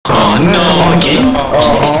No, again?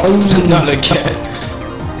 Not again.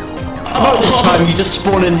 About this time you just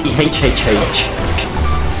spawn in the HHH.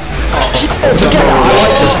 Forget that, I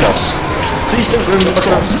like this boss. Please don't ruin the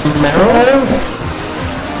Romero.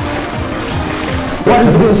 What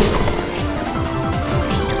is this?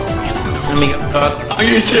 Are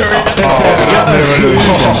you serious?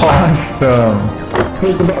 Awesome. He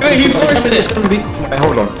forced it. It's gonna be. Wait,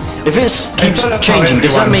 hold on. If it keeps changing,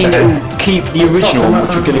 does that mean it will keep the original,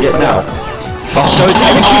 which we're gonna get now? So it's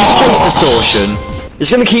gonna keep space distortion. It's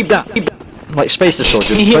gonna keep that, like space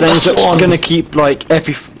distortion, but then it's gonna keep like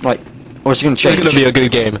every or it's gonna change. It's gonna be a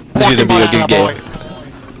good game. It's gonna be a good game.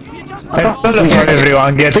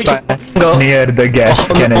 Everyone gets near the gas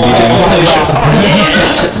Kennedy.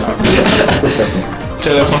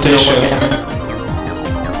 Teleportation.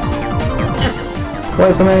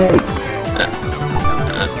 Where's the mate?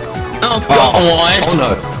 Oh god, what? Oh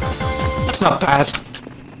no. That's not bad.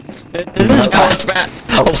 It is That's bad.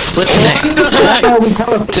 Oh flip neck.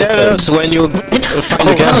 Tell us when you find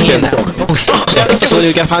the gas skin. Tell us when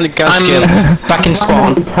you can find the gas skin. Back in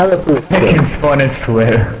spawn. Back in spawn, I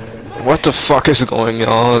swear. What the fuck is going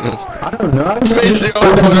on? I don't know. I'm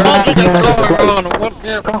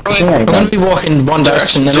gonna be walking one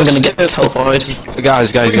direction, then I'm gonna get teleported.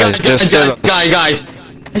 Guys, just tell us. Guys.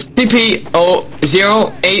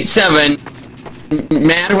 SCP-087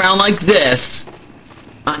 mad around like this.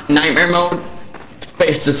 Nightmare mode.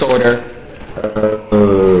 Space disorder. What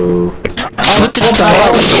the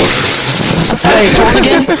hell? Hey, spawn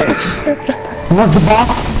again? What's the boss?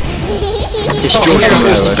 It's George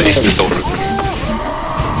Romero. Space disorder.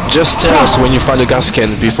 Just tell us when you find the gas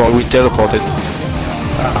skin before we teleport it.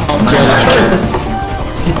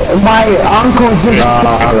 My uncle's just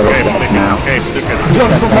Escape.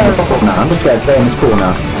 I'm just gonna stay in this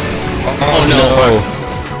corner. Oh no.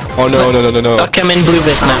 Oh no. Come in blue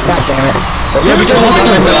vest now. God damn it. Yeah, we told you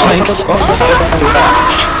thanks.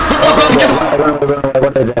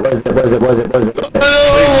 What is it?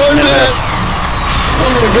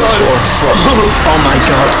 Oh my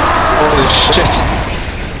god. Holy shit.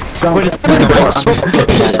 What is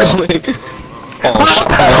going? Oh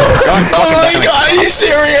my god, are you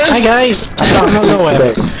serious? Hi guys. I'm not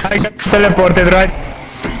nowhere. I got teleported, right?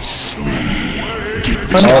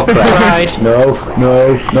 Oh Christ. No.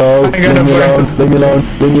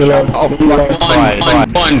 Leave me alone.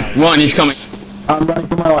 One, he's coming. I'm running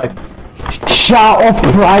for my life. Shut up,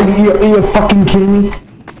 Pride. You're fucking kidding me.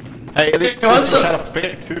 Hey, it's What's kind of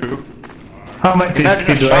fit too. How much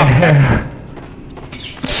XP do I have?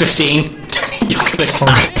 15. You're gonna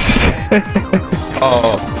die.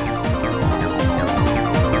 Oh.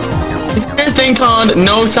 Is there a thing called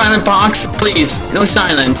no silent box? Please, no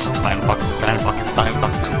silence. Silent box.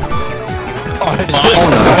 Oh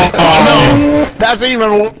no. That's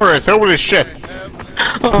even worse. Holy shit.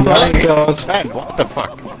 Oh my god. Man, what the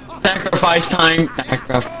fuck? Sacrifice time.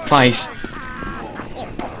 Sacrifice.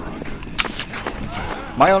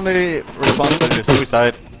 My only responsibility is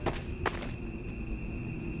suicide.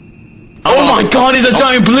 Oh my god, it's a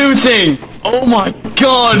giant blue thing! Oh my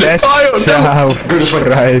god! That's I don't know.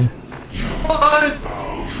 right. What?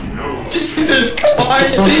 Jesus Don't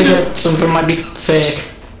Christ! forget, something might be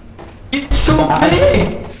fake. It's so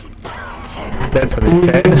big! That's what it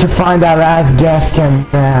said. We need to find our ass gas can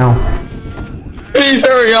now. Please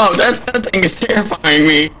hurry up! That thing is terrifying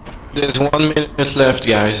me. There's 1 minute left,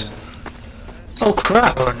 guys. Oh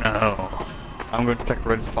crap. Oh no. I'm going to check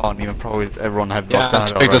red spawn, even probably everyone had Yeah, locked down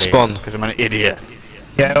check the spawn. because I'm an idiot.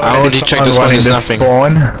 Yeah, I already checked this one, there's nothing.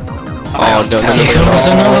 Spawn. Oh no. Here comes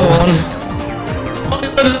another one. Oh,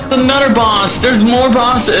 there's another boss! There's more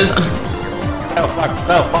bosses! Stealth box.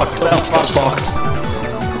 Box.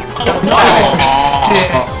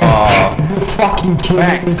 You fucking kidding me. I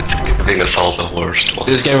think it's all the worst one.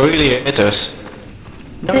 This game really hit us.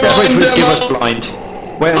 No, wait for it to give us blind.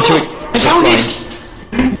 Wait until it. I found it!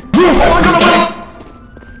 Yes! Oh, I got away!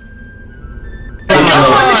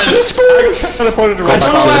 Teleported to red Oh,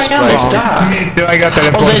 spawn. I am. It's dark. I got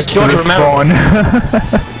teleported Oh, there's to George the Romero. spawn.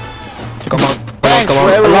 Come on. Thanks for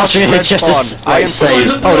The everyone last thing it red just spawn. like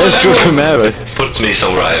says, oh, there's George Romero. Puts me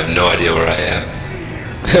somewhere I have no idea where I am.